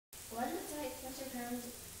What is like special terms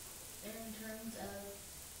in terms of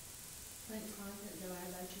Planck's constant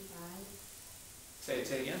divided by 2 pi? Say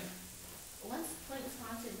it again. What's Planck's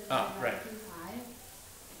constant divided by Right. 2 pi?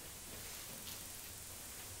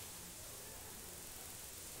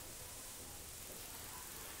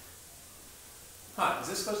 Is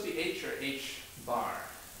this supposed to be H or H bar?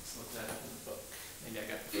 Let's look that up in the book. Maybe I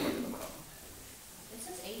got the formula wrong. It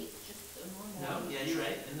says 8, just a normal. No, yeah, you're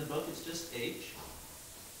right. In the book, it's just H.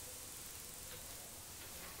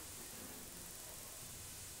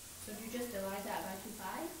 So do you just divide that by 2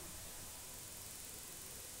 pi?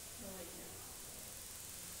 Or like no.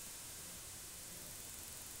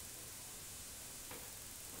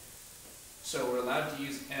 So we're allowed to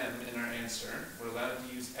use M in our answer, we're allowed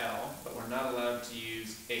to use L, but we're not allowed to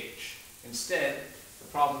use H. Instead, the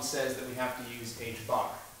problem says that we have to use H bar.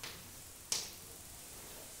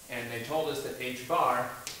 And they told us that H bar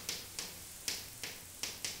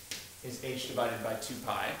is H divided by 2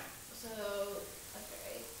 pi. So,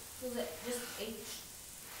 okay. So is it just H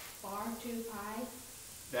bar 2 pi?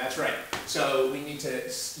 That's right. So we need to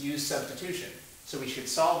use substitution. So we should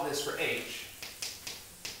solve this for H.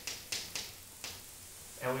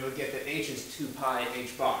 And we would get that H is 2 pi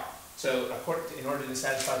H bar. So in order to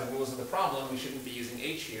satisfy the rules of the problem, we shouldn't be using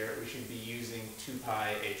H here, we should be using 2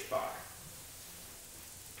 pi H bar.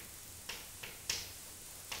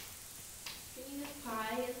 Can you use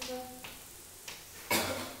pi as the...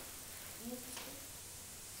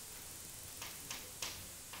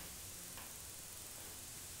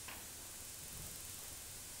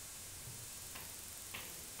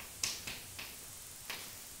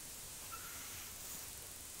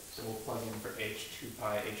 So we'll plug in for H, 2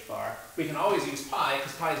 pi H bar. We can always use pi,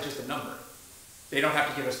 because pi is just a number. They don't have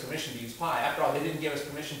to give us permission to use pi. After all, they didn't give us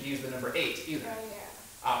permission to use the number 8 either. Oh,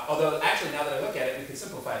 yeah. Although, actually, now that I look at it, we could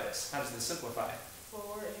simplify this. How does this simplify? 4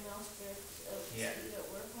 ml squared Yeah.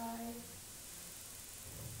 over pi.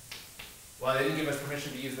 Well, they didn't give us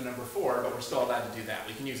permission to use the number 4, but we're still allowed to do that.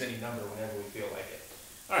 We can use any number whenever we feel like it.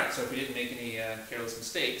 All right, so if we didn't make any careless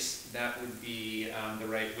mistakes, that would be the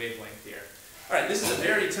right wavelength here. All right, this is a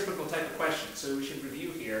very typical type of question, so we should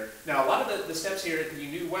review here. Now, a lot of the steps here you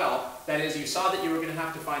knew well. That is, you saw that you were going to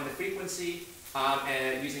have to find the frequency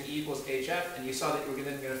and using E equals HF, and you saw that you were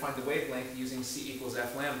then going to find the wavelength using C equals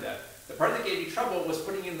F lambda. The part that gave you trouble was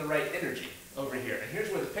putting in the right energy over here, and here's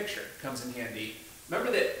where the picture comes in handy. Remember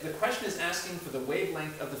that the question is asking for the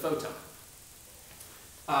wavelength of the photon.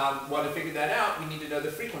 Well, to figure that out, we need to know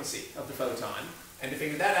the frequency of the photon, and to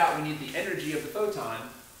figure that out, we need the energy of the photon.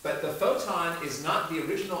 But the photon is not the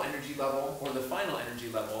original energy level or the final energy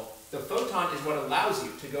level. The photon is what allows you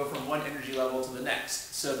to go from one energy level to the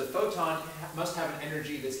next. So the photon must have an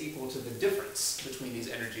energy that's equal to the difference between these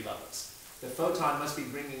energy levels. The photon must be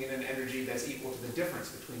bringing in an energy that's equal to the difference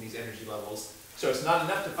between these energy levels. So it's not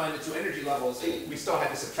enough to find the two energy levels. We still had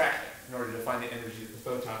to subtract them in order to find the energy that the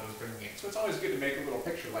photon was bringing in. So it's always good to make a little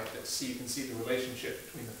picture like this so you can see the relationship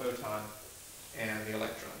between the photon and the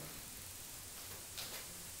electron.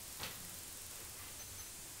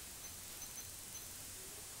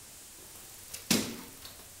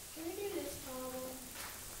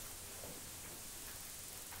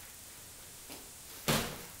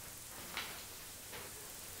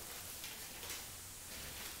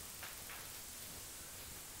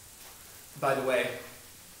 By the way,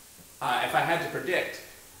 if I had to predict,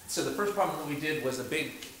 so the first problem that we did was a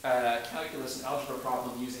big calculus and algebra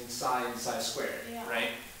problem using psi and psi squared, right?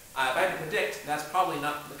 If I had to predict, that's probably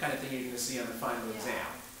not the kind of thing you're going to see on the final exam.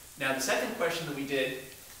 Now, the second question that we did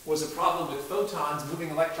was a problem with photons moving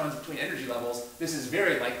electrons between energy levels. This is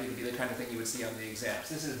very likely to be the kind of thing you would see on the exams.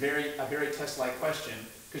 This is a very test-like question,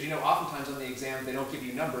 because you know, oftentimes on the exam they don't give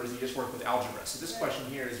you numbers, you just work with algebra. So this question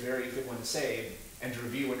here is a very good one to save and to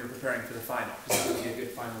review when you're preparing for the final, because that would be a good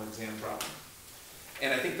final exam problem.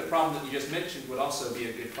 And I think the problem that you just mentioned would also be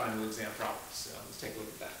a good final exam problem. So let's take